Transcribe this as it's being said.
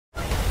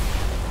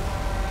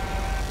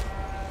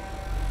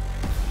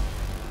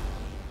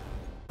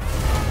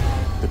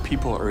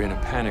People are in a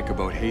panic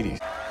about Hades.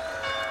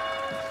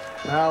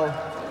 Val,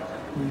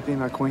 what do you think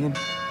about Queen?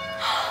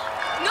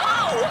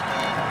 No!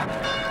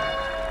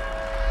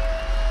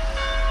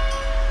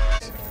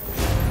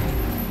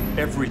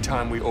 Every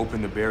time we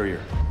open the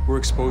barrier, we're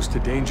exposed to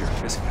danger,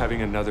 as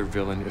having another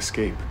villain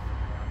escape.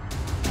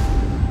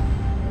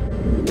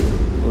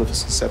 The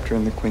scepter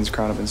and the Queen's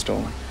crown have been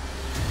stolen.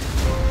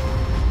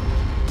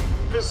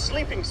 This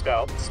sleeping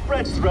spell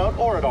spreads throughout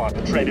Oridon,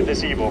 the trait of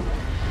this evil.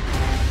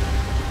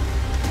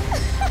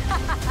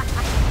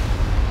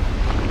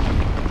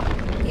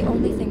 The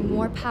only thing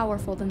more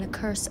powerful than the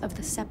curse of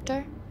the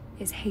scepter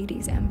is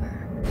Hades'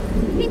 ember.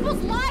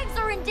 People's lives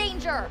are in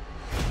danger!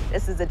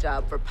 This is a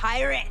job for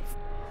pirates.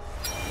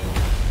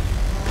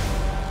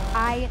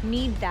 I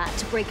need that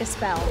to break a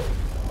spell.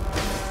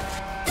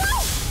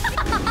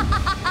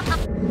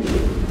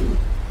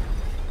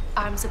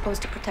 I'm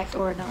supposed to protect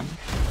Oridon.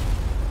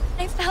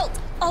 I felt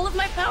all of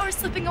my power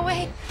slipping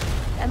away.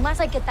 Unless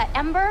I get that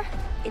ember,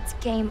 it's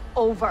game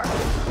over.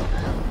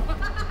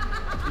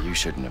 You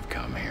shouldn't have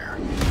come here.